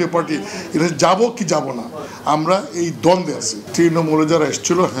আমরাও জাতীয় পার্টি যাব কি যাব না, আমরা এই দ্বন্দ্বে আছি। তৃণমূলে যারা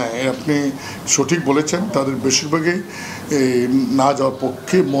এসেছিল, হ্যাঁ আপনি সঠিক বলেছেন, তাদের বেশিরভাগই না যাওয়ার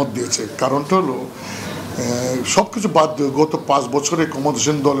পক্ষে মত দিয়েছে। কারণটা হলো সব কিছু বাদ দিয়ে গত 5 বছরে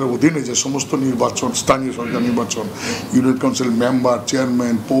ক্ষমতাসীন দলের অধীনে যে সমস্ত নির্বাচন, স্থানীয় সরকার নির্বাচন, ইউনিয়ন কাউন্সিল মেম্বার,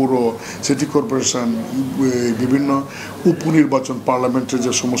 চেয়ারম্যান, পৌর, সিটি কর্পোরেশন, বিভিন্ন উপনির্বাচন, পার্লামেন্টের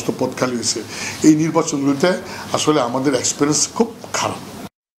যে সমস্ত পদ খালি হয়েছে, এই নির্বাচনগুলিতে আসলে আমাদের এক্সপিরিয়েন্স খুব খারাপ।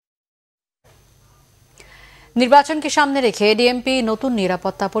 নির্বাচনকে সামনে রেখে ডিএমপি নতুন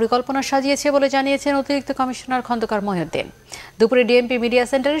নিরাপত্তা পরিকল্পনা সাজিয়েছে বলে জানিয়েছেন অতিরিক্ত কমিশনার খন্দকার মহিউদ্দিন। দুপুরে ডিএমপি মিডিয়া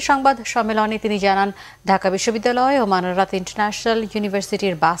সেন্টারের সংবাদ সম্মেলনে তিনি জানান, ঢাকা বিশ্ববিদ্যালয় ও মানারাত ইন্টারন্যাশনাল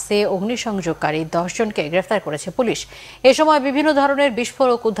ইউনিভার্সিটির বাসে অগ্নিসংযোগকারী 10 জনকে গ্রেফতার করেছে পুলিশ। এ সময় বিভিন্ন ধরনের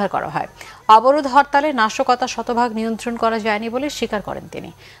বিস্ফোরক উদ্ধার করা হয়। অবরোধ হরতালে নাশকতা শতভাগ নিয়ন্ত্রণ করা যায়নি বলে স্বীকার করেন তিনি।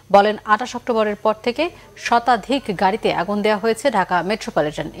 বলেন 28 অক্টোবরের পর থেকে শতাধিক গাড়িতে আগুন দেওয়া হয়েছে ঢাকা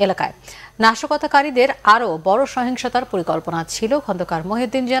মেট্রোপলিটন এলাকায়। নাশকতাকারীদের আরও বড় সহিংসতার পরিকল্পনা ছিল। খন্দকার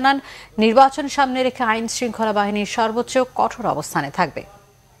মহিউদ্দিন জানান, নির্বাচন সামনে রেখে আইন শৃঙ্খলা বাহিনীর সর্বোচ্চ কঠোর অবস্থানে থাকবে।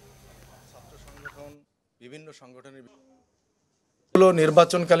 বিভিন্ন সংগঠনের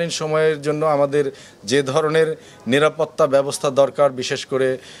নির্বাচনকালীন সময়ের জন্য আমাদের যে ধরনের নিরাপত্তা ব্যবস্থা দরকার, বিশেষ করে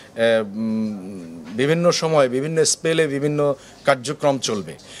বিভিন্ন সময় বিভিন্ন স্পেলে বিভিন্ন কার্যক্রম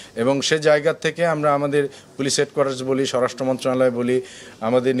চলবে এবং সে জায়গা থেকে আমরা আমাদের পুলিশ হেডকোয়ার্টার্স বলি, স্বরাষ্ট্র মন্ত্রণালয় বলি,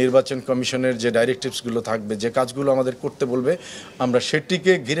 আমাদের নির্বাচন কমিশনের যে ডাইরেক্টিভসগুলো থাকবে, যে কাজগুলো আমাদের করতে বলবে, আমরা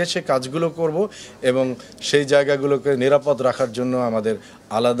সেটিকে ঘিরে সে কাজগুলো করব এবং সেই জায়গাগুলোকে নিরাপদ রাখার জন্য আমাদের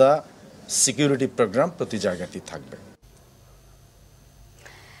আলাদা সিকিউরিটি প্রোগ্রাম প্রতি জায়গাতেই থাকবে।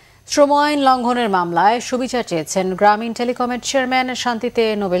 শ্রম আইন লঙ্ঘনের মামলায় সুবিচার চেয়েছেন গ্রামীণ টেলিকমের চেয়ারম্যান, শান্তিতে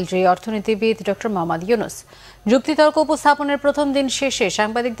নোবেলজয়ী অর্থনীতিবিদ ডক্টর মোহাম্মদ ইউনুস। যুক্তিতর্ক উপস্থাপনের প্রথম দিন শেষে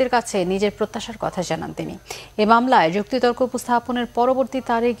সাংবাদিকদের কাছে নিজের প্রত্যাশার কথা জানান তিনি। এ মামলায় যুক্তিতর্ক উপস্থাপনের পরবর্তী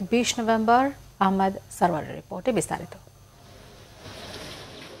তারিখ 20 নভেম্বর। আহমেদ সারওয়ারের রিপোর্টে বিস্তারিত।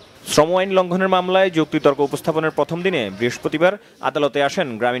 শ্রম আইন লঙ্ঘনের মামলায় যুক্তিতর্ক উপস্থাপনের প্রথম দিনে বৃহস্পতিবার আদালতে আসেন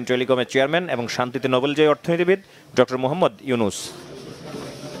গ্রামীণ টেলিকমের চেয়ারম্যান এবং শান্তিতে নোবেলজয়ী অর্থনীতিবিদ ডক্টর মোহাম্মদ ইউনুস।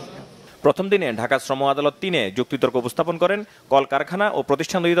 প্রথম দিনে ঢাকা শ্রম আদালত 3-এ যুক্তিতর্ক উপস্থাপন করেন কলকারখানা ও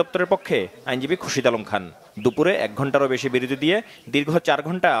প্রতিষ্ঠান অধিদপ্তরের পক্ষে আইনজীবী খুরশিদ আলম খান। দুপুরে 1 ঘণ্টারও বেশি বিরতি দিয়ে দীর্ঘ 4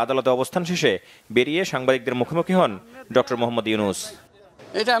 ঘণ্টা আদালতে অবস্থান শেষে বেরিয়ে সাংবাদিকদের মুখোমুখি হন ডক্টর মোহাম্মদ ইউনুস।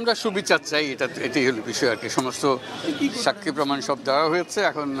 এটা আমরা সুবিচার চাই, এটাই হলো বিষয় আর কি। সমস্ত সাক্ষী প্রমাণ সব দেওয়া হয়েছে,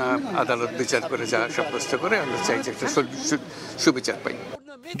 এখন আদালত বিচার করে যা সাব্যস্ত করে আমরা চাই যে একটা সুবিচার পাই।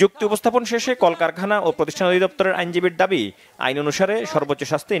 যুক্তি উপস্থাপন শেষে কলকারখানা ও প্রতিষ্ঠান অধিদপ্তরের আইনজীবীর দাবি আইন অনুসারে সর্বোচ্চ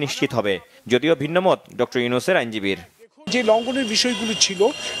শাস্তি নিশ্চিত হবে, যদিও ভিন্নমত ডক্টর ইউনুসের আইনজীবীর। যে লঙ্ঘনের বিষয়গুলো ছিল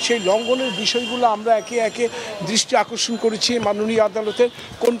সেই লঙ্ঘনের বিষয়গুলো আমরা একে একে দৃষ্টি আকর্ষণ করেছি মাননীয় আদালতের।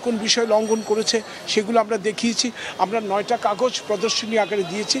 কোন কোন বিষয় লঙ্ঘন করেছে সেগুলো আমরা দেখিয়েছি। আমরা 9টা কাগজ প্রদর্শনী আকারে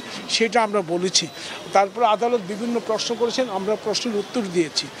দিয়েছি, সেটা আমরা বলেছি। তারপর আদালত বিভিন্ন প্রশ্ন করেছেন, আমরা প্রশ্নের উত্তর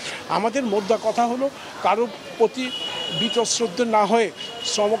দিয়েছি। আমাদের মোদ্দা কথা হলো কারো প্রতি বীতশ্রদ্ধ না হয়ে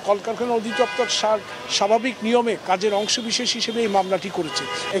শ্রম কলকারখানা অধিদপ্তর স্বাভাবিক নিয়মে কাজের অংশবিশেষ হিসেবে এই মামলাটি করেছে।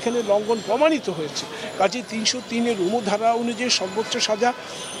 এখানে লঙ্ঘন প্রমাণিত হয়েছে। কাজে 303-এর ধারা অনুযায়ী সর্বোচ্চ সাজা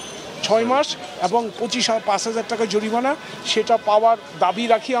 6 মাস এবং 5,000 টাকা জরিমানা, সেটা পাওয়ার দাবি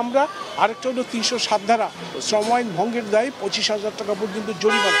রাখি আমরা। আরেকটা হলো 307 ধারা শ্রম আইন ভঙ্গের দায়ে 25,000 টাকা পর্যন্ত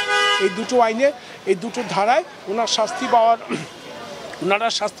জরিমানা। এই দুটো আইনে, এই দুটো ধারায় ওনারা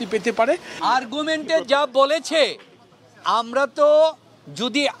শাস্তি পেতে পারে। আর্গুমেন্টে যা বলেছে, আমরা তো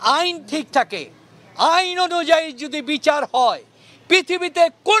যদি আইন ঠিক থাকে, আইন অনুযায়ী যদি বিচার হয়, পৃথিবীতে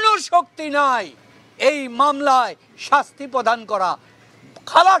কোনো শক্তি নাই এই মামলায় শাস্তি প্রদান করা,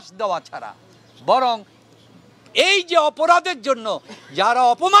 খালাস দেওয়া ছাড়া। বরং এই যে অপরাধের জন্য যারা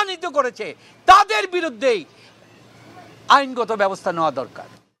অপমানিত করেছে তাদের বিরুদ্ধেই আইনগত ব্যবস্থা নেওয়া দরকার।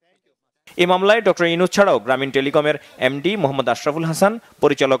 এই মামলায় ডক্টর ইউনুস ছাড়াও গ্রামীণ টেলিকমের এমডি মোহাম্মদ আশরাফুল হাসান,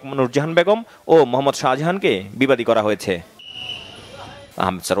 পরিচালক নুরজাহান বেগম ও মোহাম্মদ শাহজাহানকে বিবাদী করা হয়েছে।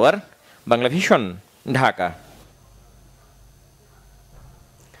 আহমেদ সারওয়ার, বাংলাভিশন, ঢাকা।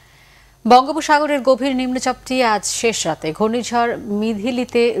 বঙ্গোপসাগরের গভীর নিম্নচাপটি আজ শেষ রাতে ঘূর্ণিঝড়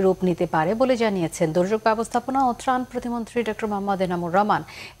মিধিলিতে রূপ নিতে পারে বলে জানিয়েছেন দুর্যোগ ব্যবস্থাপনা ও ত্রাণ প্রতিমন্ত্রী ডক্টর মোহাম্মদ এনামুর রহমান।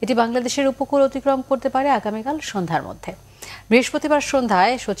 এটি বাংলাদেশের উপকূল অতিক্রম করতে পারে আগামীকাল সন্ধ্যার মধ্যে। বৃহস্পতিবার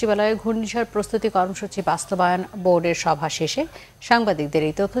সন্ধ্যায় সচিবালয়ে ঘূর্ণিঝড় প্রস্তুতি কর্মসূচি বাস্তবায়ন বোর্ডের সভা শেষে সাংবাদিকদের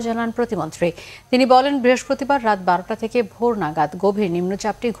এই তথ্য জানান প্রতিমন্ত্রী। তিনি বলেন, বৃহস্পতিবার রাত 12টা থেকে ভোর নাগাদ গভীর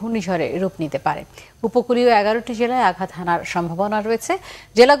নিম্নচাপটি ঘূর্ণিঝড়ে রূপ নিতে পারে। উপকূলীয় 11টি জেলায় আঘাত হানার সম্ভাবনা রয়েছে।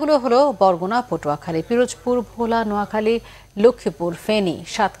 জেলাগুলো হলো বরগুনা, পটুয়াখালী, পিরোজপুর, ভোলা, নোয়াখালী, লক্ষ্মীপুর, ফেনী,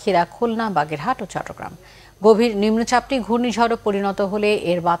 সাতক্ষীরা, খুলনা, বাগেরহাট ও চট্টগ্রাম। গভীর নিম্নচাপটি ঘূর্ণিঝড়ে পরিণত হলে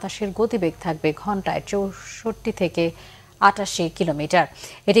এর বাতাসের গতিবেগ থাকবে ঘন্টায় 64 থেকে 88 কিলোমিটার।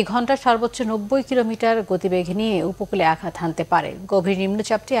 এটি ঘন্টায় সর্বোচ্চ 90 কিলোমিটার গতিবেগ নিয়ে উপকূলে আঘাত হানতে পারে। গভীর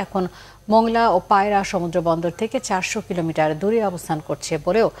নিম্নচাপটি এখন মংলা ও পায়রা সমুদ্র বন্দর থেকে 400 কিলোমিটার দূরে অবস্থান করছে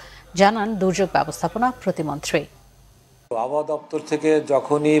বলেও জানান দুর্যোগ ব্যবস্থাপনা প্রতিমন্ত্রী। আবহাওয়া দপ্তর থেকে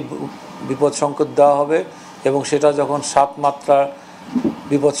যখনই বিপদ সংকেত দেওয়া হবে এবং সেটা যখন 7 মাত্রা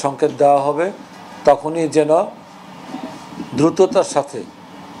বিপদ সংকেত দেওয়া হবে, তখনই যেন দ্রুততার সাথে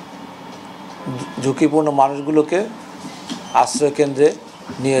ঝুঁকিপূর্ণ মানুষগুলোকে আশ্রয় কেন্দ্রে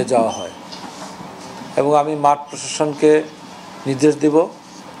নিয়ে যাওয়া হয়। এবং আমি মাঠ প্রশাসনকে নির্দেশ দেব,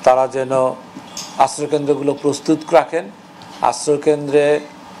 তারা যেন আশ্রয়কেন্দ্রগুলো প্রস্তুত রাখেন, আশ্রয়কেন্দ্রে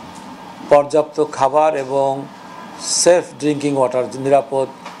পর্যাপ্ত খাবার এবং সেফ ড্রিঙ্কিং ওয়াটার, নিরাপদ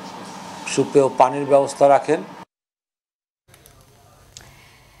সুপেয় পানির ব্যবস্থা রাখেন।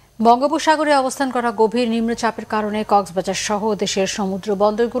 বঙ্গোপসাগরে অবস্থান করা গভীর নিম্নচাপের কারণে কক্সবাজার সহ দেশের সমুদ্র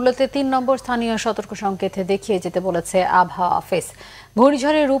বন্দরগুলোতে 3 নম্বর স্থানীয় সতর্ক সংকেত দেখিয়ে যেতে বলেছে আবহাওয়া অফিস।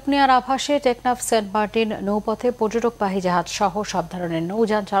 ঘূর্ণিঝড়ের রূপ নেওয়ার আভাসে টেকনাফ, সেন্ট মার্টিন নৌপথে পর্যটকবাহী জাহাজ সহ সব ধরনের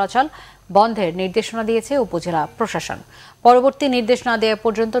নৌযান চলাচল বন্ধের নির্দেশনা দিয়েছে উপজেলা প্রশাসন। পরবর্তী নির্দেশ না দেওয়া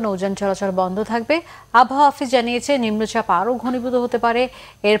পর্যন্ত নৌযান চলাচল বন্ধ থাকবে। আবহাওয়া অফিস জানিয়েছে, নিম্নচাপ আরও ঘনীভূত হতে পারে।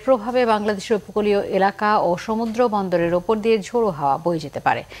 এর প্রভাবে বাংলাদেশের উপকূলীয় এলাকা ও সমুদ্র বন্দরের ওপর দিয়ে ঝোড়ো হাওয়া বয়ে যেতে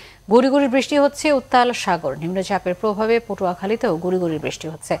পারে। গুড়ি গুড়ি বৃষ্টি হচ্ছে উত্তাল সাগর। নিম্নচাপের প্রভাবে পটুয়াখালীতেও গুড়ি গুড়ি বৃষ্টি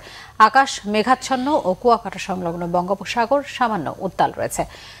হচ্ছে। আকাশ মেঘাচ্ছন্ন ও কুয়াকাটা সংলগ্ন বঙ্গোপসাগর সামান্য উত্তাল রয়েছে।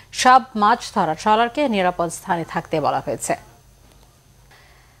 সব মাছ ধরা ট্রলারকে নিরাপদ স্থানে থাকতে বলা হয়েছে।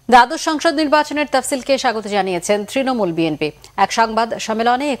 দ্বাদশ সংসদ নির্বাচনের তফসিলকে স্বাগত জানিয়েছেন তৃণমূল বিএনপি। এক সংবাদ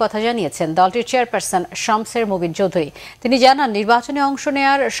সম্মেলনে একথা জানিয়েছেন দলটির চেয়ারপারসন শামসের মুবিন চৌধুরী। তিনি জানান, নির্বাচনে অংশ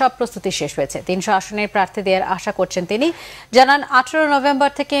নেওয়ার সব প্রস্তুতি শেষ হয়েছে। 300 আসনের প্রার্থী দেওয়ার আশা করছেন তিনি। জানান, 18 নভেম্বর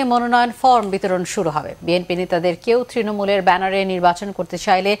থেকে মনোনয়ন ফর্ম বিতরণ শুরু হবে। বিএনপি নেতাদের কেউ তৃণমূলের ব্যানারে নির্বাচন করতে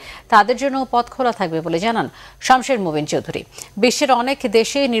চাইলে তাদের জন্য পথ খোলা থাকবে বলে জানান শামসের মুবিন চৌধুরী। বিশ্বের অনেক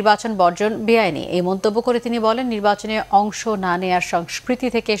দেশে নির্বাচন বর্জন বেআইনি। এই মন্তব্য করে তিনি বলেন, নির্বাচনে অংশ না নেওয়ার সংস্কৃতি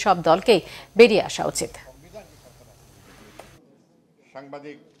থেকে সব দলকেই বেরিয়ে আসা উচিত।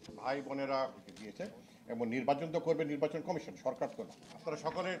 সাংবাদিক ভাই বোনেরা দিয়েছে এবং নির্বাচন তো করবে নির্বাচন কমিশন, সরকার তো না। আপনারা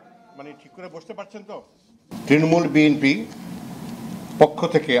সকলে ঠিক করে বসতে পারছেন তো? তৃণমূল বিএনপি পক্ষ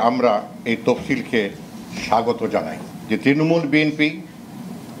থেকে আমরা এই তফসিলকে স্বাগত জানাই যে তৃণমূল বিএনপি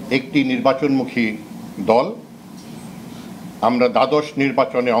একটি নির্বাচনমুখী দল। আমরা দ্বাদশ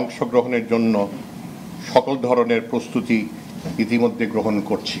নির্বাচনে অংশগ্রহণের জন্য সকল ধরনের প্রস্তুতি ইতিমধ্যে গ্রহণ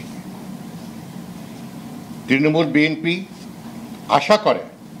করছি। তৃণমূল বিএনপি আশা করে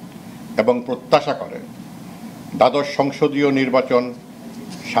এবং প্রত্যাশা করে দ্বাদশ সংসদীয় নির্বাচন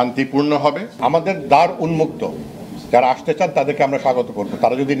শান্তিপূর্ণ হবে। আমাদের দ্বার উন্মুক্ত, যারা আসতে চান তাদেরকে আমরা স্বাগত করব।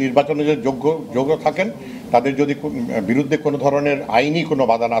 তারা যদি নির্বাচনে যোগ্য থাকেন, তাদের যদি বিরুদ্ধে কোনো ধরনের আইনি কোনো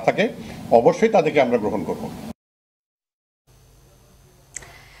বাধা না থাকে, অবশ্যই তাদেরকে আমরা গ্রহণ করব।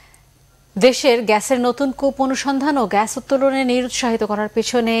 দেশের গ্যাসের নতুন কূপ অনুসন্ধান ও গ্যাস উত্তোলনে নিরুৎসাহিত করার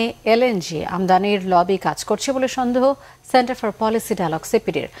পিছনে এলএনজি আমদানির লবি কাজ করছে বলে সন্দেহ সেন্টার ফর পলিসি ডায়ালগ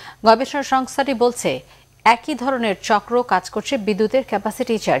সিপিডির। গবেষণা সংস্থাটি বলছে, একই ধরনের চক্র কাজ করছে বিদ্যুতের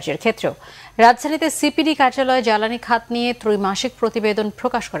ক্যাপাসিটি চার্জের ক্ষেত্রেও। রাজধানীতে সিপিডি কার্যালয়ে জ্বালানি খাত নিয়ে ত্রৈমাসিক প্রতিবেদন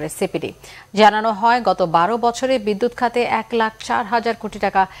প্রকাশ করে সিপিডি। জানানো হয়, গত 12 বছরে বিদ্যুৎ খাতে 1,04,000 কোটি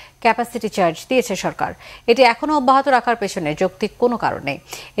টাকা ক্যাপাসিটি চার্জ দিয়েছে সরকার। এটি এখনও অব্যাহত রাখার পেছনে যৌক্তিক কোনো কারণ নেই।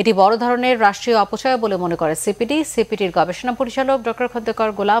 এটি বড় ধরনের রাষ্ট্রীয় অপচয় বলে মনে করে সিপিডি। সিপিডির গবেষণা পরিচালক ডক্টর খন্দকার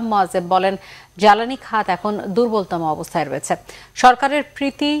গোলাম মোয়াজ্জেম বলেন, জ্বালানি খাত এখন দুর্বলতম অবস্থায় রয়েছে।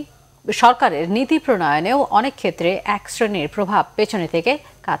 সরকারের নীতি প্রণয়নেও অনেক ক্ষেত্রে এক শ্রেণীর প্রভাব পেছনে থেকে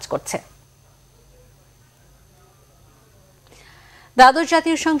কাজ করছে। দ্বাদশ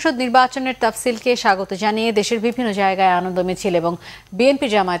জাতীয় সংসদ নির্বাচনের তফসিলকে স্বাগত জানিয়ে দেশের বিভিন্ন জায়গায় আনন্দ মিছিল এবং বিএনপি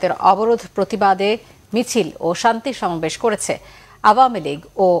জামায়াতের অবরোধ প্রতিবাদে মিছিল ও শান্তি সমাবেশ করেছে আওয়ামী লীগ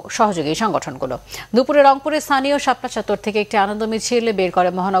ও সহযোগী সংগঠনগুলো। দুপুরে রংপুরের স্থানীয় শাপলা চত্বর থেকে একটি আনন্দ মিছিল বের করে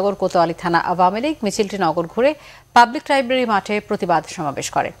মহানগর কোতোয়ালি থানা আওয়ামী লীগ। মিছিলটি নগর ঘুরে পাবলিক লাইব্রেরি মাঠে প্রতিবাদ সমাবেশ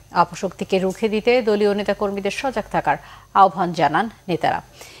করে। অপশক্তিকে রুখে দিতে দলীয় নেতাকর্মীদের সজাগ থাকার আহ্বান জানান নেতারা।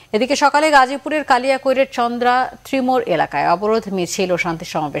 এদিকে সকালে গাজীপুরের কালিয়াকৈরের চন্দ্রা ত্রিমোর এলাকায় অবরোধ মিছিল ও শান্তি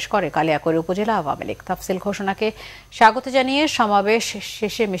সমাবেশ করে কালিয়াকৈর উপজেলা আওয়ামী লীগ। তফসিল ঘোষণাকে স্বাগত জানিয়ে সমাবেশ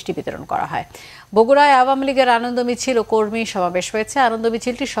শেষে মিষ্টি বিতরণ করা হয়। বগুড়ায় আওয়ামী লীগের আনন্দ মিছিল ও কর্মী সমাবেশ হয়েছে। আনন্দ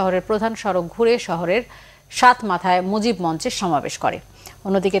মিছিলটি শহরের প্রধান সড়ক ঘুরে শহরের 7 মাথায় মুজিব মঞ্চে সমাবেশ করে।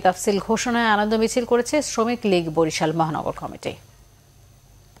 অন্যদিকে তফসিল ঘোষণায় আনন্দ মিছিল করেছে শ্রমিক লীগ বরিশাল মহানগর কমিটি।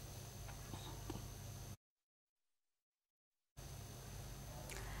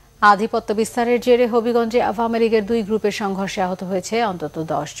 আধিপত্য বিস্তারের জেরে হবিগঞ্জে আওয়ামী লীগের 2 গ্রুপের সংঘর্ষে আহত হয়েছে অন্তত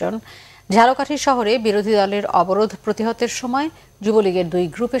 10 জন। ঝালকাঠি শহরে বিরোধী দলের অবরোধ প্রতিহতের সময় যুবলীগের 2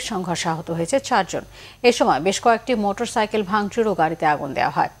 গ্রুপের সংঘর্ষে আহত হয়েছে 4 জন। এ সময় বেশ কয়েকটি মোটরসাইকেল ভাঙচুর ও গাড়িতে আগুন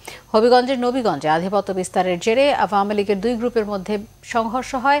দেওয়া হয়। হবিগঞ্জের নবীগঞ্জে আধিপত্য বিস্তারের জেরে আওয়ামী লীগের 2 গ্রুপের মধ্যে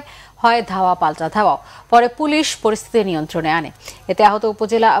সংঘর্ষ হয় ধাওয়া পাল্টা ধাওয়া। পরে পুলিশ পরিস্থিতি নিয়ন্ত্রণে আনে। এতে আহত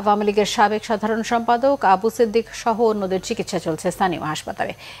উপজেলা আওয়ামী লীগের সাবেক সাধারণ সম্পাদক আবু সিদ্দিক সহ অন্যদের চিকিৎসা চলছে স্থানীয়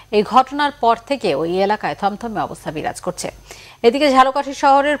হাসপাতালে। এই ঘটনার পর থেকে ওই এলাকায় থমথমে অবস্থা বিরাজ করছে। এদিকে ঝালকাঠি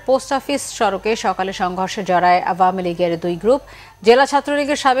শহরের পোস্ট অফিস সড়কে সকালে সংঘর্ষে জড়ায় আওয়ামী লীগের 2 গ্রুপ। জেলা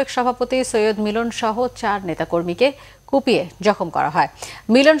ছাত্রলীগের সাবেক সভাপতি সৈয়দ মিলন সহ 4 নেতাকর্মীকে কুপিয়ে জখম করা হয়।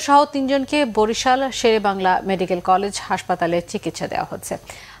 মিলন সহ 3 জনকে বরিশাল শেরে বাংলা মেডিকেল কলেজ হাসপাতালে চিকিৎসা দেওয়া হচ্ছে।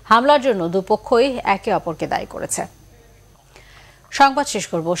 হামলার জন্য দুপক্ষই একে অপরকে দায়ী করেছে। সংবাদ শেষ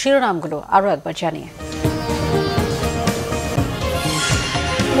করব শিরোনামগুলো আরো একবার জানিয়ে।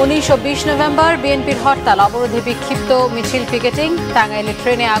 19 ও 20 নভেম্বর বিএনপির হরতাল, অবরোধে বিক্ষিপ্ত মিছিল, পিকেটিং। টাঙ্গাইলে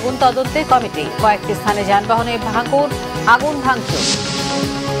ট্রেনে আগুন তদন্তে কমিটি। কয়েকটি স্থানে যানবাহনে আগুন ভাঙচুর।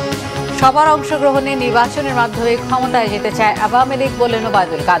 সবার অংশগ্রহণে নির্বাচনের মাধ্যমে ক্ষমতায় যেতে চায় আওয়ামী লীগ বললেন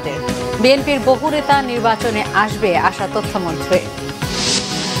ওবায়দুল কাদের। বিএনপির বহু নেতা নির্বাচনে আসবে আশা তথ্যমন্ত্রী।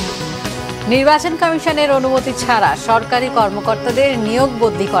 নির্বাচন কমিশনের অনুমতি ছাড়া সরকারি কর্মকর্তাদের নিয়োগ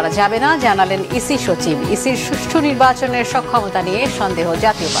বদলি করা যাবে না, জানালেন ইসি সচিব। ইসির সুষ্ঠু নির্বাচনের সক্ষমতা নিয়ে সন্দেহ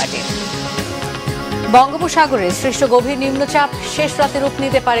জাতীয় পার্টির। বঙ্গোপসাগরে সৃষ্ট গভীর নিম্নচাপ শেষ রাতে রূপ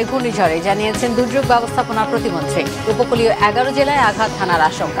নিতে পারে ঘূর্ণিঝড়ে, জানিয়েছেন দুর্যোগ ব্যবস্থাপনা প্রতিমন্ত্রী। উপকূলীয় 11 জেলায় আঘাত হানার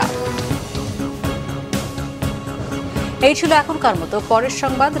আশঙ্কা। এই ছিল এখনকার মতো। পরের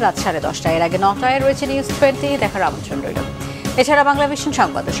সংবাদ রাত 10:30। এর আগে 9টায় রয়েছে নিউজ 20 দেখার আমন্ত্রণ রইল। এছাড়া বাংলাভিশন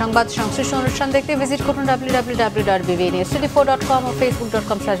সংবাদ সংশ্লিষ্ট অনুষ্ঠান দেখতে ভিজিট করুন www.bbnews24.com ও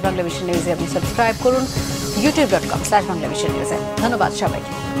facebook.com/banglavisionnews এবং সাবস্ক্রাইব করুন youtube.com/banglavisionnews। ধন্যবাদ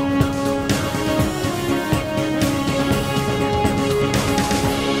সবাইকে।